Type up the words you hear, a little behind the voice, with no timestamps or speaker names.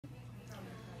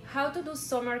How to do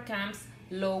summer camps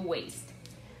low waist.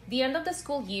 The end of the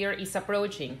school year is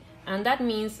approaching, and that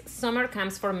means summer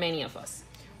camps for many of us.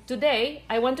 Today,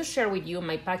 I want to share with you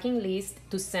my packing list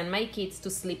to send my kids to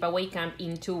sleepaway camp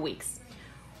in 2 weeks.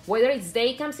 Whether it's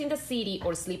day camps in the city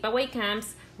or sleepaway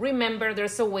camps, remember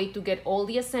there's a way to get all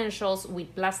the essentials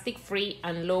with plastic-free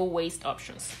and low-waste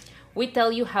options. We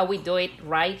tell you how we do it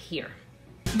right here.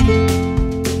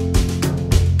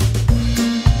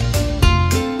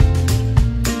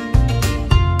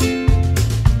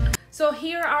 So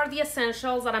here are the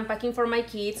essentials that I'm packing for my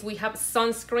kids. We have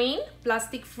sunscreen,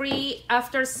 plastic-free,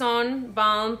 after sun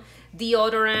balm,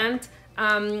 deodorant,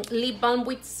 lip balm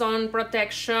with sun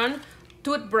protection,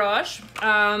 toothbrush,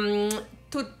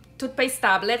 toothpaste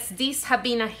tablets. These have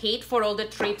been a hit for all the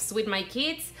trips with my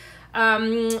kids.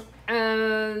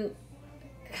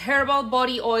 Herbal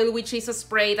body oil, which is a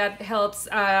spray that helps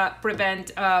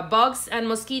prevent bugs and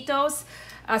mosquitoes.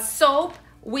 Soap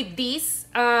with this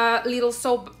little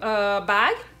soap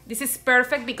bag. This is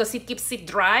perfect because it keeps it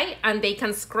dry and they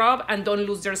can scrub and don't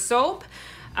lose their soap.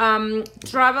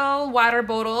 Travel water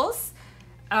bottles.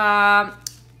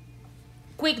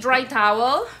 Quick dry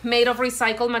towel made of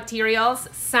recycled materials.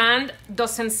 Sand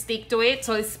doesn't stick to it,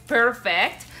 so it's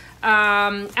perfect.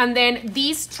 And then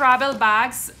these travel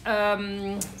bags,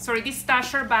 these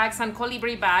stasher bags and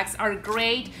colibri bags are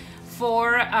great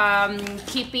for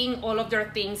keeping all of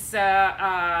their things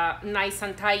nice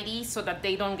and tidy so that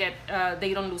they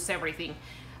don't lose everything.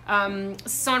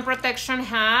 Sun protection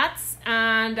hats,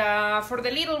 and for the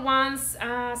little ones,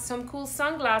 some cool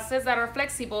sunglasses that are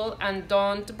flexible and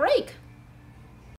don't break.